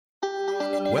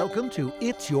Welcome to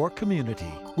It's Your Community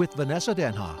with Vanessa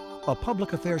Denha, a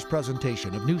public affairs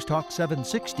presentation of News Talk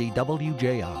 760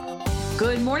 WJR.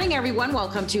 Good morning, everyone.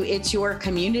 Welcome to It's Your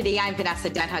Community. I'm Vanessa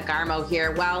Denha Garmo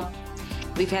here. Well,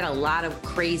 we've had a lot of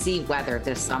crazy weather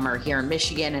this summer here in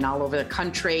Michigan and all over the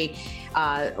country.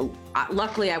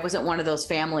 Luckily, I wasn't one of those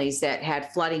families that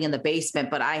had flooding in the basement,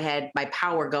 but I had my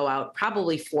power go out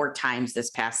probably 4 times this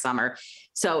past summer.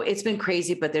 So it's been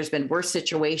crazy, but there's been worse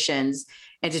situations.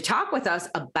 And to talk with us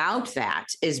about that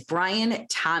is Brian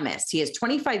Thomas. He has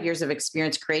 25 years of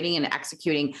experience creating and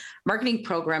executing marketing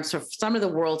programs for some of the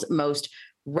world's most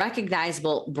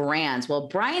recognizable brands. Well,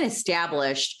 Brian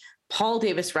established Paul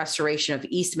Davis Restoration of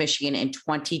East Michigan in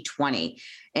 2020.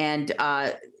 And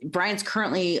Brian's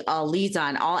currently leads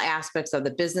on all aspects of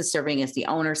the business, serving as the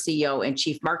owner, CEO, and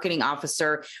chief marketing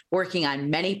officer, working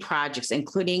on many projects,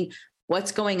 including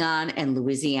what's going on in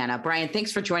Louisiana. Brian,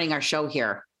 thanks for joining our show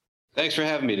here. Thanks for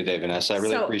having me today, Vanessa. I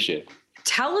really appreciate it.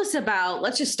 Tell us about,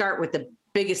 let's just start with the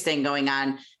biggest thing going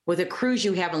on with a cruise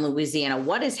you have in Louisiana.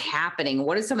 What is happening?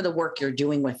 What is some of the work you're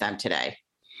doing with them today?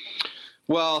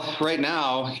 Well, right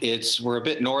now we're a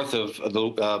bit north of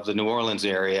the New Orleans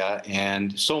area,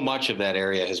 and so much of that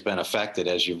area has been affected,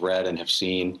 as you've read and have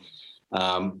seen.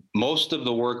 Most of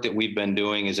the work that we've been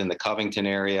doing is in the Covington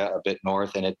area, a bit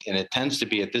north, and it tends to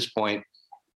be at this point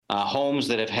homes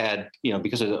that have had,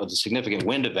 because of the significant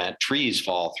wind event, trees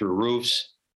fall through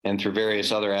roofs and through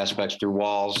various other aspects, through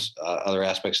walls, other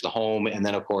aspects of the home, and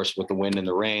then of course with the wind and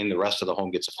the rain, the rest of the home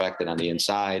gets affected on the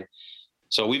inside.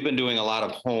 So we've been doing a lot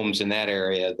of homes in that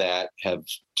area that have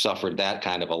suffered that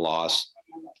kind of a loss.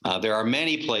 There are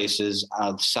many places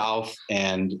south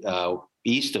and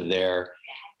east of there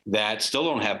that still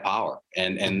don't have power.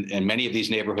 And many of these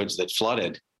neighborhoods that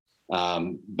flooded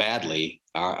badly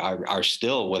are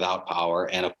still without power.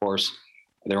 And of course,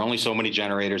 there are only so many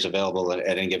generators available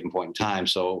at any given point in time.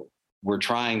 So we're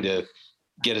trying to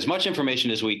get as much information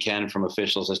as we can from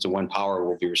officials as to when power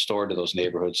will be restored to those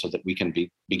neighborhoods so that we can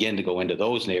begin to go into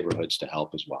those neighborhoods to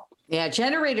help as well. Yeah,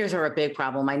 generators are a big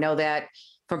problem. I know that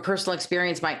from personal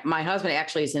experience. My husband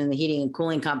actually is in the heating and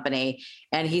cooling company,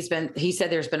 and he said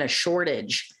there's been a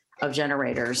shortage of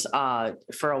generators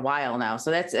for a while now. So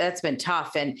that's been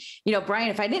tough. And, Brian,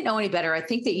 if I didn't know any better, I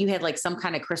think that you had like some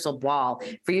kind of crystal ball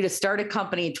for you to start a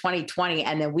company in 2020.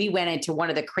 And then we went into one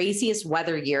of the craziest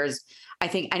weather years I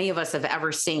think any of us have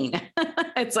ever seen.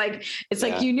 It's like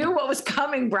you knew what was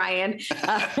coming, Brian.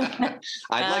 I'd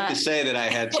like to say that I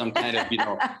had some kind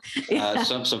of,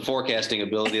 some forecasting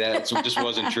ability. That just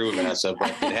wasn't true, Vanessa.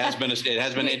 But it has been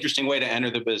an interesting way to enter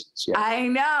the business. Yeah. I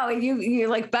know you're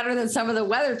like better than some of the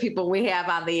weather people we have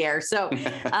on the air. So,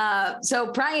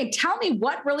 so Brian, tell me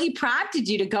what really prompted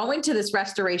you to go into this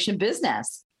restoration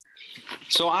business.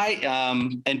 So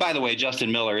and by the way,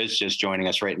 Justin Miller is just joining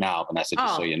us right now, Vanessa,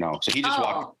 just so you know. So he just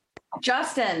walked.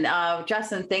 Justin,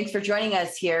 thanks for joining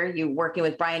us here. You working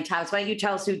with Brian Thomas. Why don't you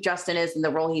tell us who Justin is and the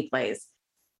role he plays?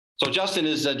 So Justin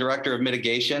is the director of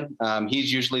mitigation.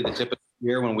 He's usually the tip of the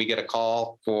spear when we get a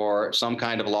call for some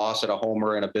kind of loss at a home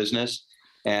or in a business.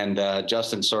 And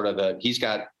Justin's he's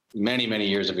got many, many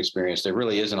years of experience. There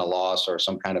really isn't a loss or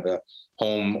some kind of a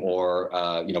home or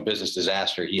business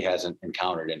disaster he hasn't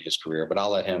encountered in his career. But I'll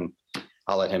let him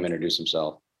introduce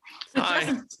himself. So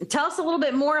Justin, tell us a little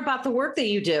bit more about the work that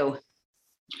you do.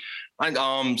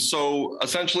 So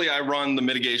essentially, I run the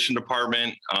mitigation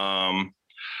department,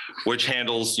 which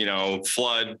handles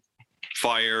flood,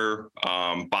 fire,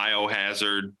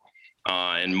 biohazard,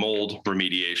 and mold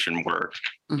remediation work.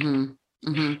 Mm-hmm.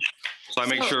 Mm-hmm. So I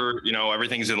make sure,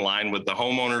 everything's in line with the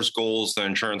homeowner's goals, the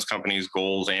insurance company's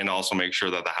goals, and also make sure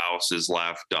that the house is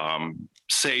left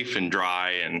safe and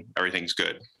dry and everything's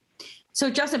good. So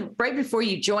Justin, right before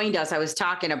you joined us, I was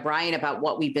talking to Brian about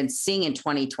what we've been seeing in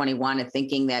 2021 and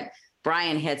thinking that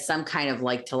Brian had some kind of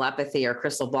like telepathy or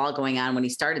crystal ball going on when he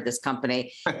started this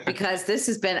company, because this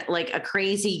has been like a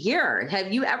crazy year.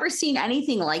 Have you ever seen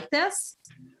anything like this?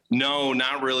 No,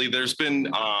 not really. There's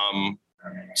been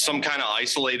some kind of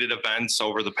isolated events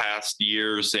over the past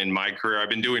years in my career. I've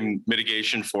been doing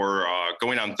mitigation for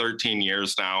going on 13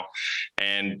 years now.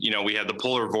 And, we had the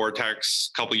polar vortex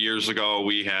a couple of years ago.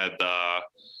 We had the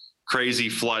crazy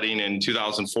flooding in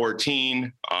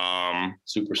 2014.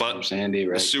 Superstorm Sandy,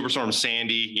 right? Superstorm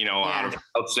Sandy, out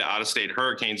of state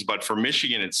hurricanes. But for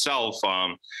Michigan itself,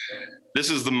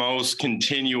 this is the most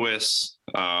continuous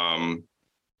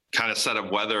kind of set of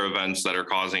weather events that are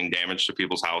causing damage to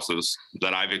people's houses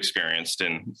that I've experienced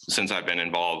since I've been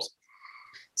involved.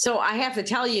 So I have to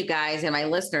tell you guys and my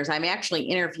listeners, I'm actually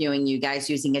interviewing you guys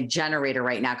using a generator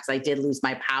right now because I did lose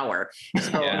my power.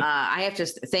 So I have to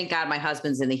thank God my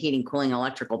husband's in the heating, cooling,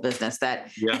 electrical business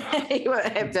that he would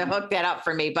have to hook that up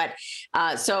for me. But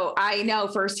so I know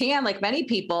firsthand, like many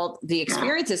people, the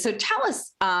experiences. So tell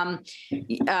us,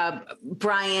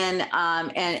 Brian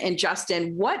and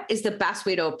Justin, what is the best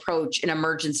way to approach an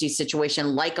emergency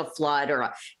situation like a flood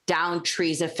or down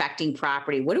trees affecting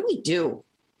property? What do we do?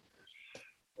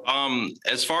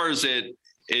 As far as it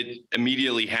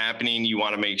immediately happening, you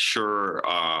want to make sure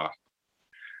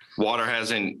water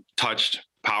hasn't touched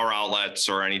power outlets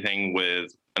or anything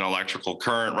with an electrical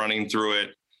current running through it.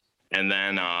 And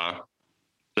then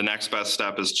the next best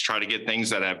step is to try to get things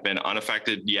that have been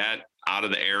unaffected yet out of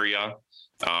the area,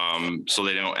 so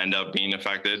they don't end up being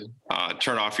affected.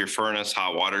 Turn off your furnace,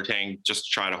 hot water tank, just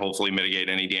to try to hopefully mitigate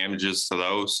any damages to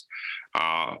those.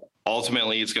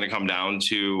 Ultimately, it's going to come down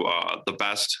to the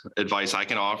best advice I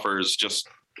can offer is just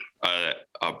a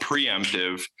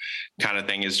preemptive kind of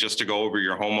thing, is just to go over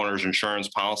your homeowner's insurance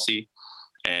policy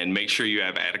and make sure you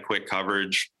have adequate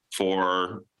coverage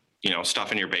for,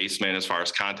 stuff in your basement as far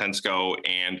as contents go.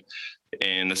 And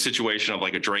in the situation of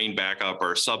like a drain backup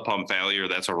or a sub pump failure,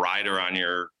 that's a rider on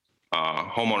your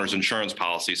homeowner's insurance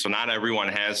policy. So not everyone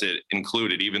has it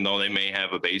included, even though they may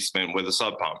have a basement with a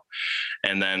sub pump.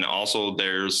 And then also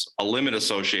there's a limit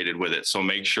associated with it. So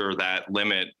make sure that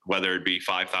limit, whether it be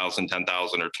 5,000,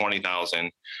 10,000 or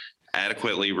 20,000,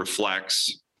 adequately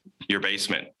reflects your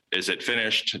basement. Is it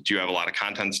finished? Do you have a lot of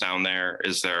contents down there?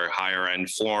 Is there higher end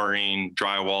flooring,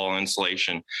 drywall,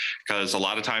 insulation? Because a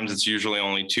lot of times it's usually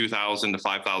only $2,000 to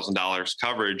 $5,000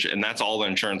 coverage, and that's all the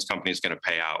insurance company is going to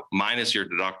pay out, minus your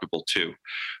deductible too.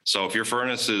 So if your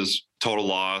furnace is total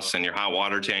loss and your hot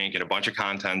water tank and a bunch of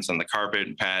contents and the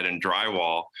carpet, pad, and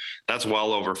drywall, that's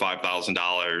well over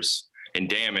 $5,000 in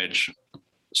damage.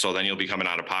 So then you'll be coming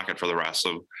out of pocket for the rest.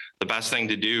 So the best thing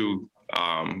to do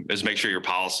is make sure your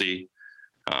policy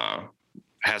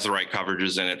has the right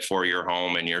coverages in it for your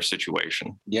home and your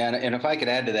situation. Yeah. And if I could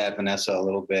add to that, Vanessa, a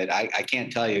little bit, I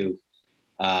can't tell you,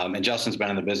 and Justin's been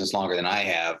in the business longer than I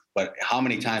have, but how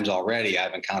many times already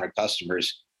I've encountered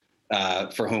customers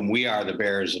for whom we are the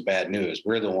bearers of bad news.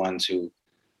 We're the ones who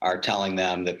are telling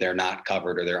them that they're not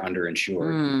covered or they're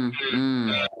underinsured.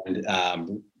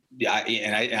 And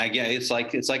it's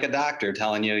like a doctor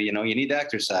telling you, you need to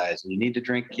exercise and you need to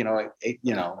drink,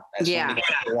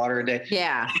 water a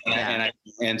day.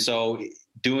 And so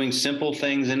doing simple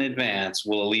things in advance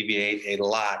will alleviate a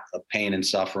lot of pain and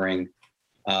suffering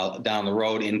down the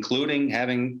road, including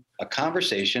having a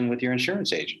conversation with your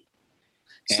insurance agent.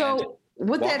 So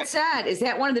with that said, is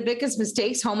that one of the biggest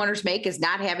mistakes homeowners make, is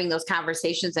not having those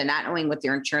conversations and not knowing what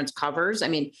their insurance covers? I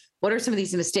mean, what are some of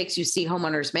these mistakes you see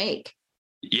homeowners make?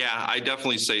 Yeah, I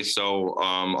definitely say so.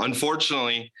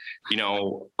 Unfortunately,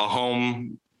 a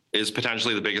home is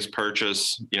potentially the biggest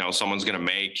purchase, someone's going to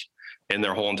make in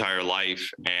their whole entire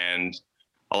life. And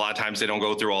a lot of times they don't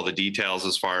go through all the details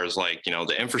as far as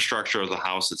the infrastructure of the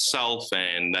house itself,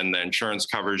 and then the insurance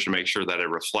coverage to make sure that it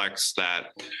reflects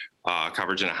that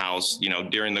coverage in a house.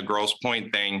 During the Grosse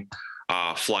Pointe thing,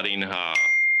 flooding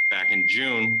back in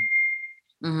June,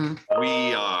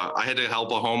 I had to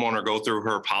help a homeowner go through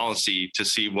her policy to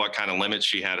see what kind of limits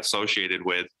she had associated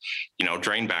with,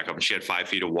 drain backup. And she had 5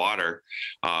 feet of water.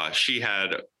 She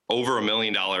had over $1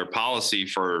 million policy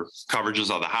for coverages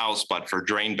of the house, but for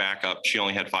drain backup, she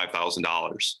only had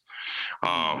 $5,000.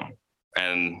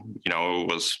 And, it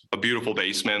was a beautiful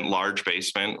basement, large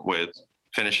basement with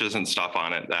finishes and stuff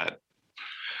on it that,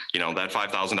 that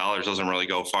 $5,000 doesn't really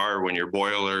go far when your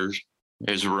boiler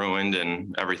is ruined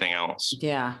and everything else.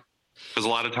 Yeah. Because a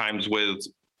lot of times with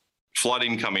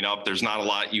flooding coming up, there's not a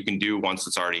lot you can do once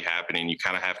it's already happening. You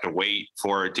kind of have to wait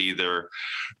for it to either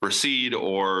recede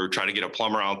or try to get a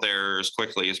plumber out there as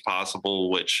quickly as possible,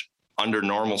 which under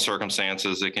normal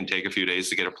circumstances, it can take a few days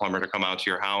to get a plumber to come out to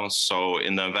your house. So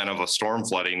in the event of a storm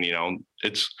flooding,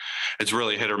 it's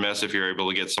really hit or miss if you're able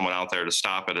to get someone out there to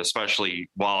stop it,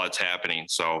 especially while it's happening.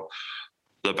 So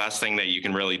the best thing that you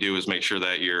can really do is make sure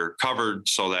that you're covered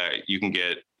so that you can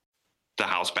get the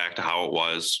house back to how it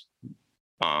was,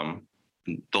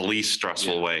 the least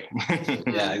stressful way. Yeah.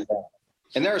 Exactly.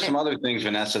 And there are some other things,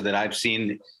 Vanessa, that I've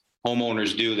seen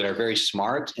homeowners do that are very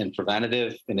smart and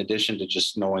preventative, in addition to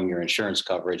just knowing your insurance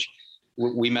coverage.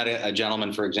 We met a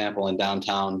gentleman, for example, in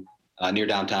downtown, near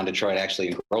downtown Detroit, actually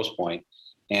in Grosse Pointe.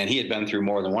 And he had been through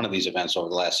more than one of these events over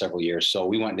the last several years. So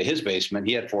we went into his basement.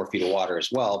 He had 4 feet of water as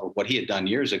well. But what he had done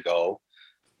years ago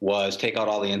was take out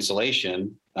all the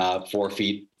insulation 4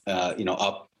 feet,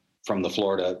 up from the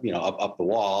floor to, up the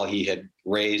wall. He had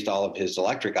raised all of his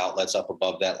electric outlets up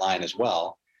above that line as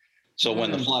well. So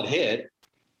when the flood hit,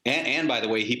 and by the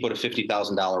way, he put a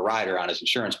 $50,000 rider on his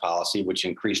insurance policy, which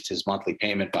increased his monthly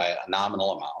payment by a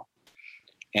nominal amount.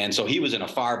 And so he was in a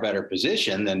far better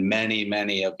position than many,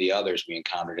 many of the others we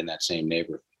encountered in that same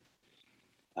neighborhood.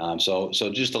 So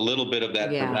just a little bit of that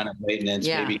preventive maintenance,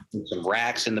 maybe some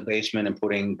racks in the basement and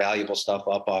putting valuable stuff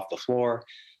up off the floor,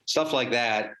 stuff like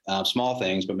that. Small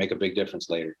things, but make a big difference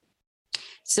later.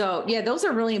 So, yeah, those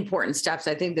are really important steps.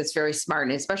 I think that's very smart,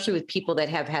 and especially with people that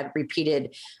have had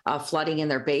repeated flooding in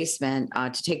their basement,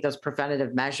 to take those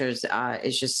preventative measures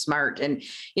is just smart. And,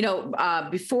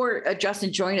 before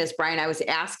Justin joined us, Brian, I was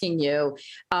asking you,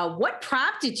 what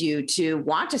prompted you to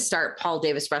want to start Paul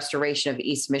Davis Restoration of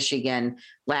East Michigan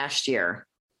last year?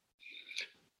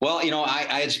 Well,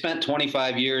 I had spent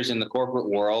 25 years in the corporate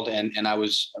world, and I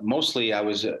was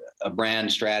a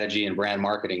brand strategy and brand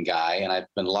marketing guy, and I've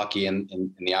been lucky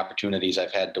in the opportunities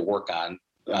I've had to work on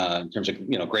in terms of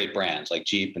great brands like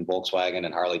Jeep and Volkswagen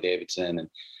and Harley Davidson,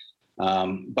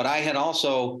 but I had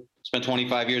also spent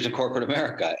 25 years in corporate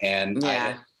America, and I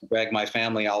had dragged my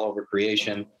family all over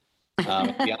creation.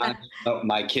 To be honest,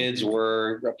 my kids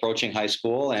were approaching high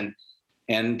school,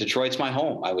 and Detroit's my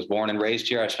home. I was born and raised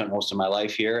here. I spent most of my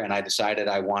life here, and I decided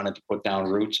I wanted to put down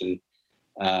roots. And,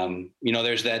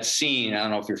 there's that scene. I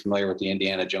don't know if you're familiar with the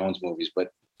Indiana Jones movies,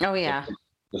 but oh yeah,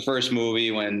 the first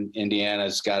movie when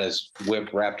Indiana's got his whip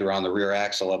wrapped around the rear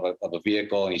axle of a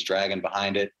vehicle, and he's dragging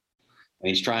behind it, and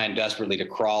he's trying desperately to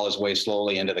crawl his way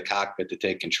slowly into the cockpit to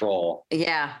take control.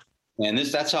 Yeah. And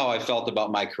that's how I felt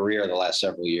about my career the last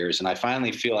several years. And I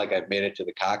finally feel like I've made it to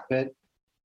the cockpit.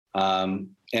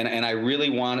 And I really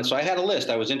wanted, so I had a list.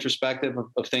 I was introspective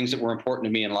of things that were important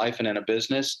to me in life and in a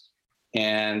business.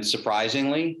 And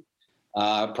surprisingly,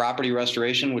 property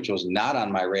restoration, which was not on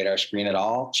my radar screen at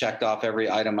all, checked off every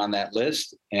item on that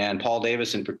list. And Paul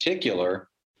Davis in particular,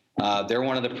 they're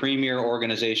one of the premier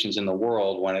organizations in the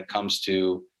world when it comes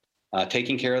to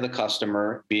taking care of the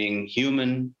customer, being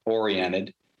human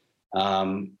oriented,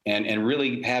 and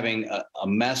really having a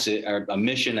message or a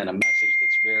mission and a message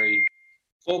that's very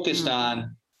focused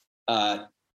on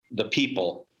the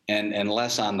people and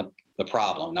less on the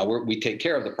problem. Now we take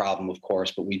care of the problem, of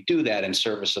course, but we do that in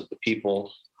service of the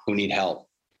people who need help.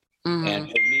 Mm-hmm. And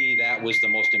for me, that was the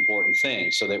most important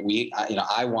thing. So that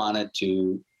I wanted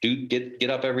to get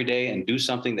up every day and do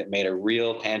something that made a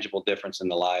real tangible difference in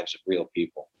the lives of real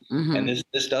people. Mm-hmm. And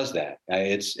this does that.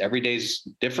 It's every day's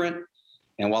different.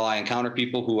 And while I encounter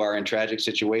people who are in tragic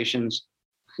situations,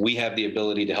 we have the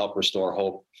ability to help restore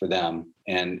hope for them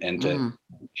and to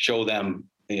show them,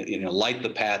 light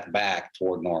the path back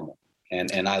toward normal.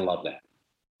 And I love that.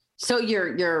 So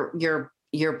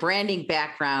your branding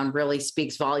background really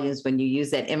speaks volumes when you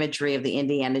use that imagery of the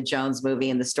Indiana Jones movie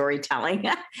and the storytelling.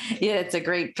 Yeah, it's a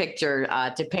great picture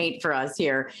to paint for us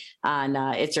here on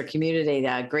It's Your Community.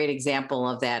 A great example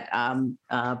of that,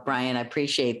 Brian. I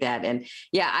appreciate that. And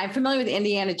yeah, I'm familiar with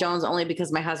Indiana Jones only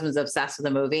because my husband's obsessed with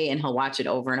the movie and he'll watch it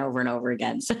over and over and over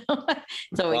again. So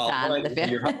it's always on.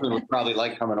 Your husband would probably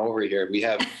like coming over here. We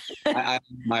have, I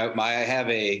have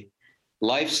a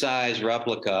life-size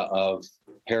replica of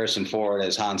Harrison Ford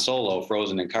as Han Solo,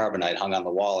 frozen in carbonite, hung on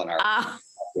the wall in our.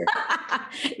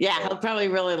 Yeah, he'll probably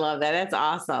really love that. That's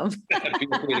awesome.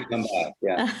 Feel free to come back.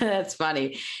 Yeah, that's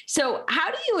funny. So,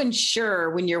 how do you ensure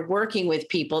when you're working with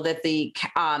people that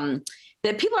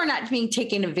that people are not being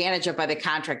taken advantage of by the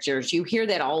contractors? You hear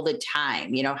that all the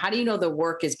time. How do you know the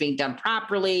work is being done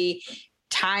properly,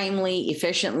 timely,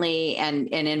 efficiently, and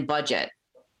in budget?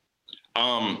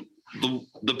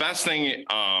 The best thing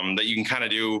that you can kind of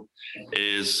do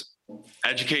is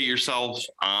educate yourself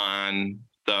on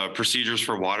the procedures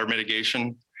for water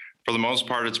mitigation. For the most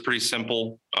part, it's pretty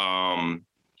simple.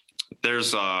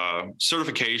 There's a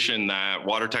certification that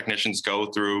water technicians go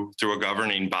through a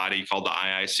governing body called the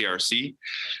IICRC,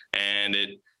 and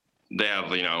they have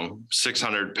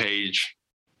 600-page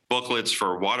booklets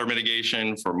for water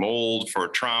mitigation, for mold, for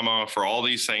trauma, for all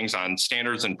these things on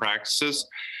standards and practices.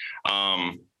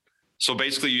 So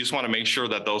basically, you just want to make sure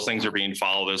that those things are being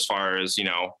followed as far as,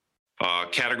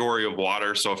 category of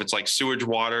water. So if it's like sewage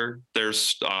water,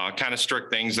 there's kind of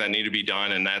strict things that need to be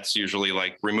done. And that's usually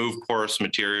like remove porous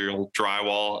material,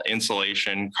 drywall,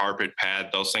 insulation, carpet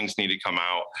pad, those things need to come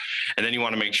out. And then you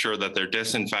want to make sure that they're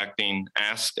disinfecting,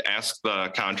 ask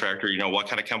the contractor, what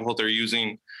kind of chemical they're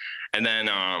using. And then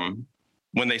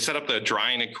when they set up the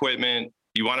drying equipment,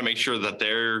 you want to make sure that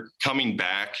they're coming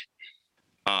back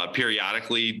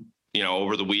periodically,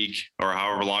 over the week or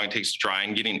however long it takes to dry,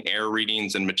 and getting air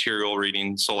readings and material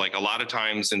readings. So like a lot of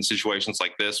times in situations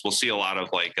like this, we'll see a lot of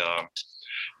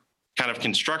kind of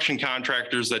construction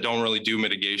contractors that don't really do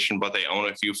mitigation, but they own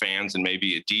a few fans and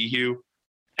maybe a DHU.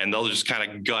 and they'll just kind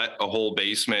of gut a whole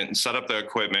basement and set up the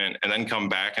equipment and then come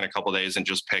back in a couple of days and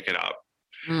just pick it up.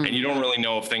 And you don't really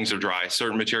know if things are dry.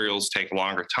 Certain materials take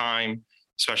longer time,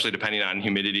 especially depending on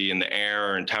humidity in the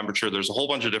air and temperature. There's a whole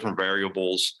bunch of different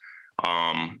variables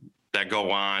that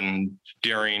go on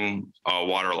during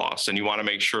water loss, and you want to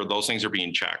make sure those things are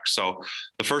being checked. So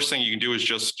the first thing you can do is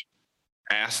just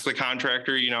ask the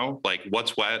contractor, like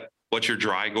what's wet, what's your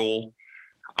dry goal,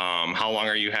 how long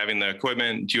are you having the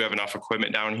equipment? Do you have enough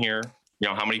equipment down here?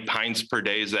 How many pints per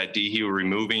day is that dehu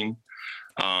removing?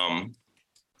 And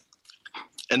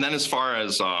then as far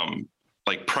as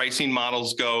like pricing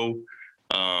models go,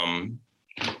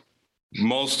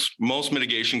 most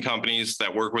mitigation companies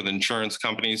that work with insurance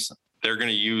companies, they're going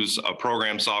to use a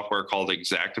program software called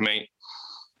Xactimate.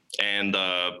 And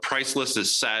the price list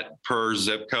is set per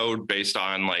zip code based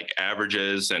on like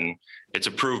averages, and it's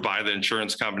approved by the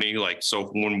insurance company. Like, so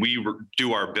when we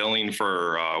do our billing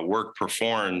for work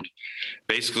performed,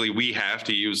 basically we have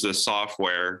to use this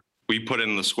software. We put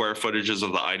in the square footages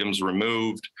of the items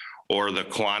removed or the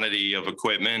quantity of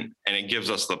equipment, and it gives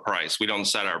us the price. We don't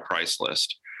set our price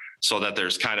list, so that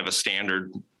there's kind of a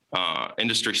standard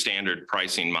industry standard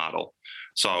pricing model.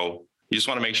 So you just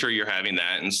want to make sure you're having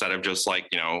that instead of just like,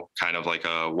 kind of like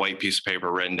a white piece of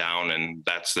paper written down and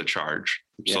that's the charge,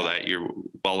 so that you're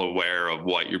well aware of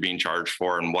what you're being charged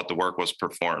for and what the work was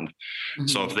performed. Mm-hmm.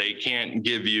 So if they can't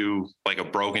give you like a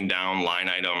broken down line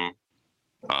item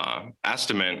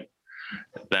estimate,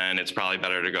 then it's probably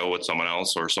better to go with someone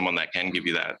else or someone that can give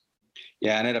you that.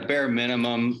 Yeah. And at a bare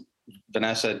minimum,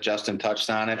 Vanessa, Justin touched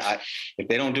on it. If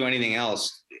they don't do anything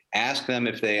else, ask them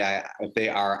if they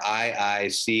are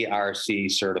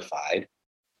IICRC certified,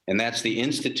 and that's the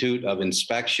Institute of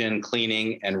Inspection,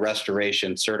 Cleaning, and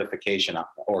Restoration Certification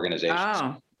Organization.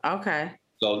 Oh, okay.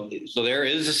 So there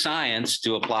is a science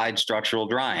to applied structural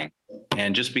drying,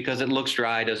 and just because it looks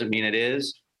dry doesn't mean it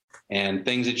is. And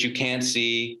things that you can't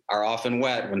see are often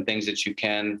wet when things that you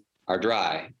can are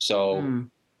dry. So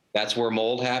that's where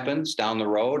mold happens down the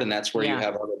road, and that's where you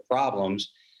have other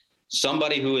problems.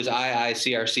 Somebody who is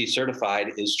IICRC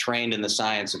certified is trained in the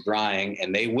science of drying,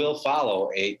 and they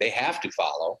have to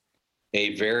follow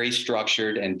a very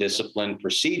structured and disciplined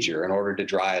procedure in order to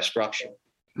dry a structure.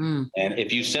 And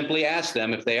if you simply ask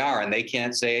them if they are, and they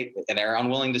can't say, and they're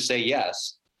unwilling to say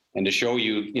yes, and to show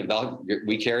you,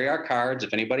 we carry our cards.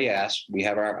 If anybody asks, we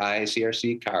have our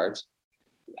IICRC cards.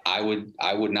 I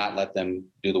would not let them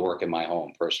do the work in my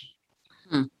home personally.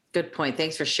 Good point.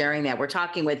 Thanks for sharing that. We're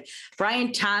talking with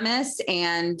Brian Thomas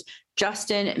and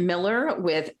Justin Miller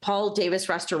with Paul Davis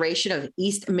Restoration of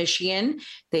East Michigan.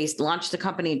 They launched the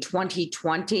company in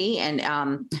 2020, and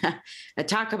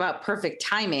talk about perfect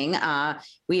timing.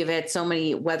 We have had so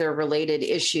many weather-related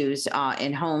issues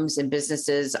in homes and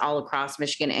businesses all across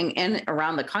Michigan and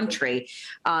around the country.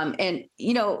 And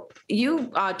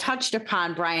you touched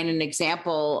upon, Brian, an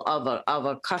example of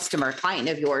a client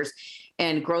of yours,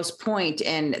 and Grosse Pointe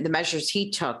and the measures he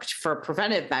took for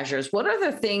preventive measures. What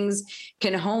other things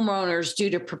can homeowners do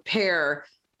to prepare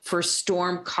for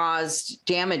storm-caused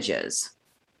damages?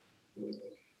 You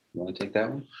want to take that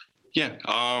one? Yeah.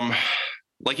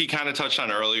 Like you kind of touched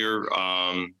on earlier,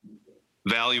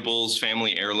 valuables,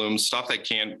 family heirlooms, stuff that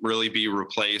can't really be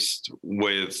replaced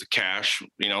with cash,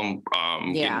 getting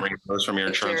reimbursed from your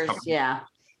insurance company.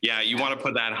 Yeah, you want to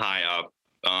put that high up,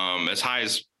 as high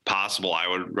as possible, I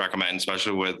would recommend,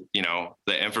 especially with,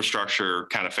 the infrastructure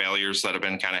kind of failures that have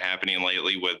been kind of happening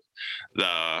lately with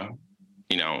the,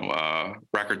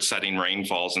 record-setting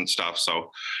rainfalls and stuff.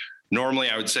 So normally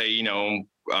I would say,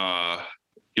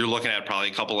 you're looking at probably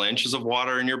a couple of inches of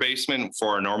water in your basement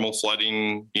for a normal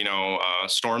flooding,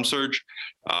 storm surge.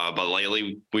 But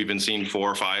lately we've been seeing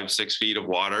 4, 5, 6 feet of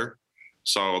water.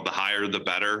 So the higher, the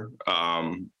better.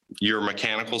 Your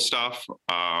mechanical stuff.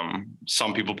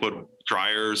 Some people put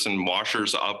dryers and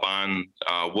washers up on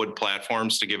wood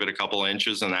platforms to give it a couple of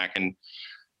inches, and that can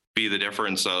be the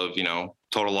difference of,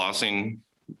 total lossing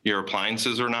your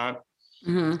appliances or not.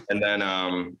 Mm-hmm. And then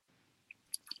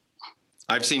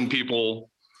I've seen people.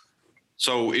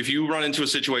 So if you run into a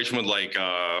situation with like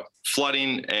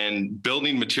flooding and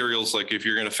building materials, like if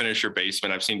you're going to finish your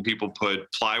basement, I've seen people put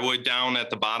plywood down at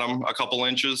the bottom a couple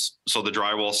inches. So the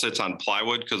drywall sits on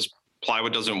plywood, because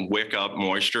plywood doesn't wick up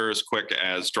moisture as quick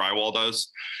as drywall does.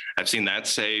 I've seen that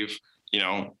save,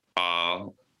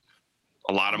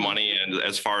 a lot of money, and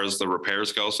as far as the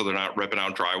repairs go, so they're not ripping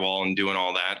out drywall and doing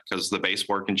all that, because the base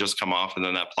board can just come off and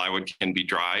then that plywood can be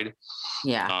dried.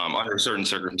 Yeah. Under certain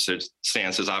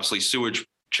circumstances, obviously sewage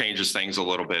changes things a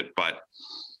little bit, but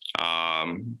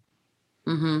one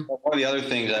of the other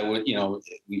things I would,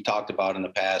 we've talked about in the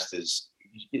past is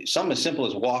something as simple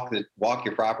as walk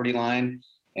your property line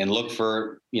and look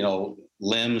for,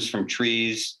 limbs from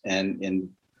trees and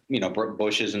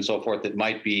bushes and so forth that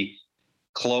might be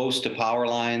close to power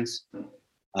lines.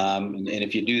 And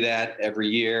if you do that every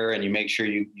year and you make sure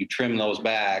you trim those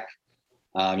back,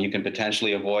 you can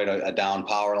potentially avoid a down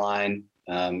power line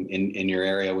in your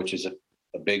area, which is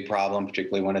a big problem,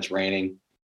 particularly when it's raining.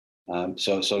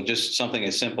 So just something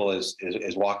as simple as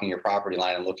walking your property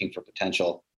line and looking for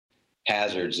potential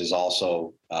hazards is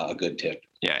also a good tip.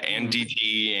 Yeah, and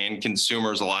DTE and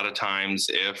consumers, a lot of times,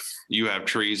 if you have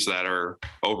trees that are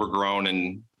overgrown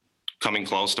and coming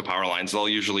close to power lines, they'll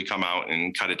usually come out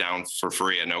and cut it down for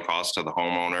free at no cost to the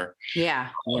homeowner. Yeah.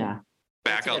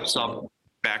 Backup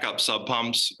sub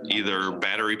pumps, either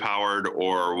battery powered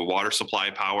or water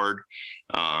supply powered,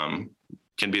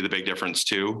 can be the big difference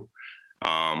too.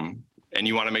 And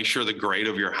you want to make sure the grade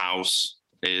of your house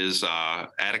is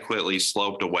adequately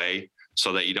sloped away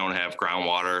so that you don't have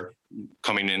groundwater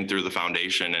coming in through the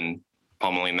foundation and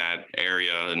pummeling that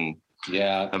area and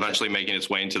eventually making its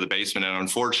way into the basement. And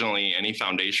unfortunately, any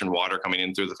foundation water coming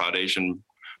in through the foundation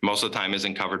most of the time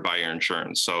isn't covered by your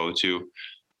insurance. So to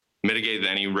mitigate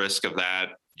any risk of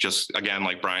that, just again,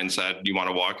 like Brian said, you want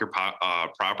to walk your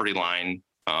property line,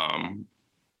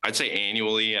 I'd say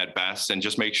annually at best, and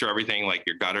just make sure everything like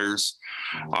your gutters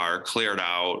are cleared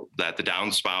out, that the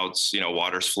downspouts,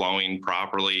 water's flowing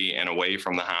properly and away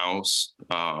from the house,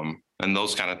 and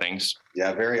those kind of things.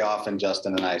 Yeah, very often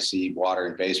Justin and I see water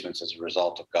in basements as a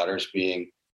result of gutters being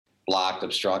blocked,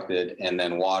 obstructed, and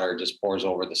then water just pours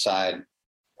over the side.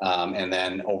 And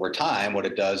then over time, what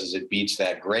it does is it beats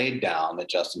that grade down that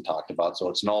Justin talked about. So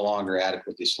it's no longer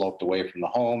adequately sloped away from the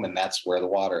home, and that's where the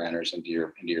water enters into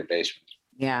your basement.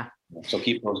 Yeah. So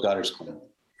keep those gutters clean.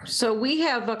 So we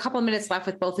have a couple of minutes left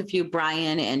with both of you,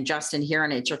 Brian and Justin, here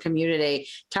on It's Your Community,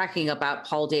 talking about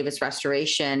Paul Davis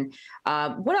Restoration.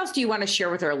 What else do you want to share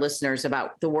with our listeners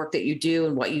about the work that you do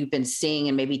and what you've been seeing,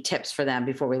 and maybe tips for them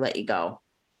before we let you go?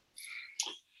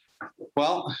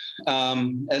 Well,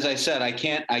 as I said, I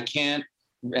can't,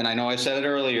 and I know I said it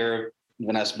earlier,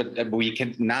 Vanessa, but we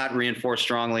cannot reinforce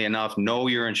strongly enough, know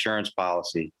your insurance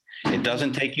policy. It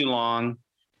doesn't take you long.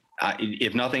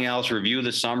 If nothing else, review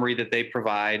the summary that they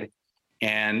provide.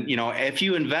 And, if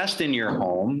you invest in your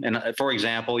home, and for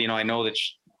example, I know that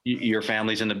your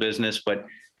family's in the business, but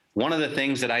one of the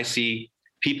things that I see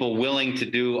people willing to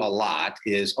do a lot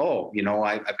is,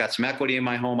 I've got some equity in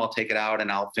my home. I'll take it out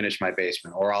and I'll finish my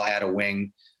basement, or I'll add a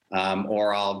wing,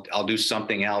 or I'll do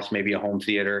something else, maybe a home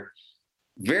theater.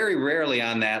 Very rarely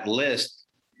on that list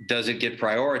does it get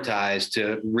prioritized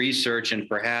to research and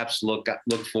perhaps look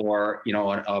for,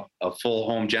 a full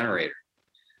home generator.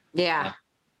 Yeah.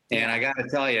 And I got to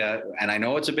tell you, and I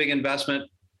know it's a big investment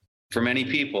for many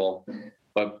people,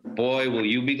 but boy, will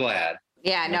you be glad.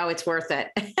 Yeah, no, it's worth it.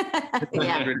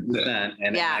 100%.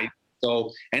 And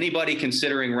so anybody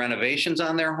considering renovations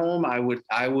on their home, I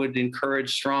would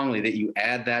encourage strongly that you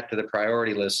add that to the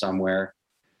priority list somewhere,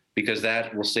 because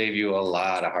that will save you a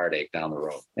lot of heartache down the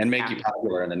road and make you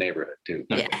popular in the neighborhood too.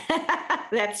 Yeah,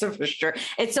 that's for sure.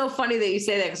 It's so funny that you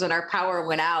say that, because when our power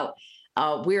went out,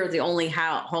 we were the only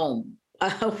home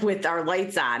with our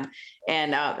lights on.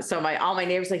 And so all my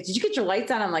neighbors like, did you get your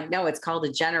lights on? I'm like, no, it's called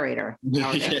a generator.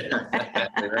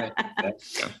 Right.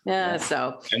 Yeah.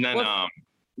 So. And then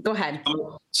go ahead.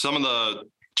 Some of the,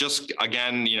 just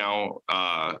again,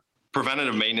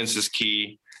 preventative maintenance is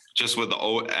key. Just with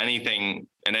anything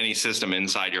and any system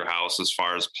inside your house, as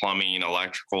far as plumbing,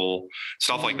 electrical,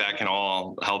 stuff like that, can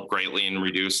all help greatly and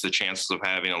reduce the chances of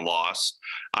having a loss.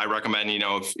 I recommend,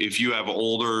 if you have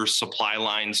older supply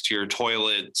lines to your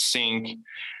toilet, sink,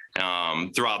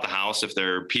 throughout the house, if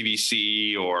they're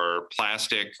PVC or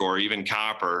plastic or even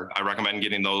copper, I recommend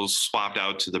getting those swapped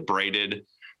out to the braided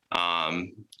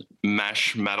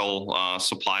mesh metal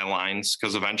supply lines,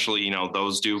 because eventually,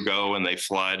 those do go and they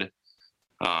flood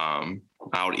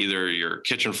out either your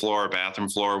kitchen floor or bathroom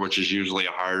floor, which is usually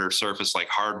a harder surface like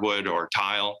hardwood or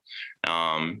tile.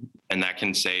 And that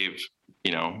can save,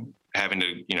 having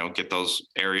to, get those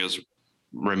areas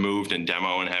removed and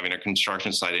demo and having a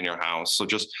construction site in your house. So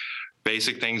just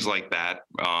basic things like that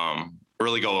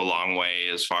really go a long way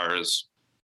as far as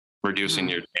reducing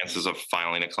your chances of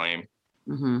filing a claim.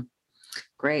 Mm-hmm.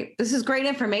 Great. This is great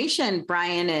information,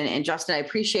 Brian and Justin. I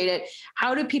appreciate it.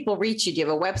 How do people reach you? Do you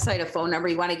have a website, a phone number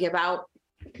you want to give out?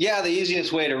 Yeah, the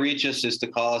easiest way to reach us is to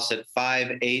call us at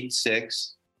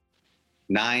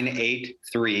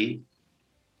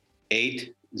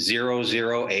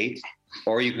 586-983-8008,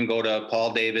 or you can go to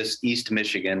Paul Davis East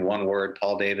Michigan, one word,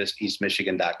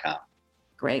 pauldaviseastmichigan.com.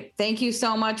 Great. Thank you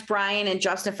so much, Brian and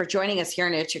Justin, for joining us here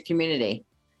in It's Your Community.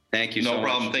 Thank you so much. No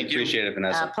problem. Thank you. Appreciate it,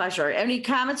 Vanessa. Pleasure. Any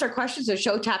comments or questions or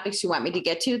show topics you want me to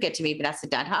get to me, Vanessa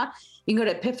Denha. You can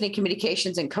go to Epiphany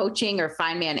Communications and Coaching or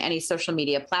find me on any social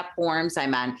media platforms.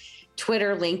 I'm on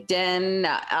Twitter, LinkedIn,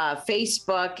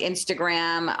 Facebook,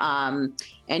 Instagram,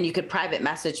 and you could private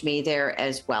message me there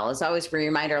as well. As always, we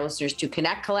remind our listeners to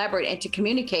connect, collaborate, and to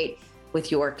communicate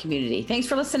with your community. Thanks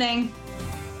for listening.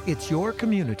 It's Your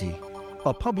Community,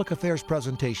 a public affairs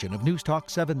presentation of News Talk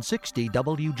 760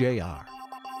 WJR.